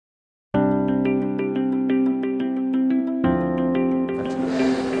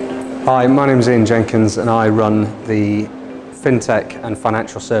Hi, my name is Ian Jenkins and I run the FinTech and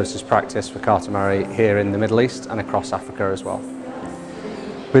Financial Services practice for Carter Murray here in the Middle East and across Africa as well.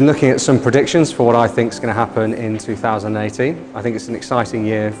 We've been looking at some predictions for what I think is going to happen in 2018. I think it's an exciting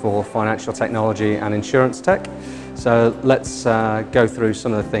year for financial technology and insurance tech. So let's go through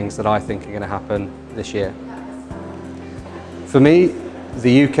some of the things that I think are going to happen this year. For me,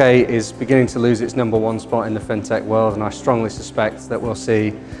 the UK is beginning to lose its #1 spot in the fintech world, and I strongly suspect that we'll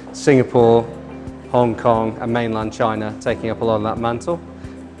see Singapore, Hong Kong and mainland China taking up a lot of that mantle.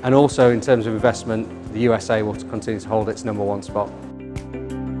 And also in terms of investment, the USA will continue to hold its #1 spot.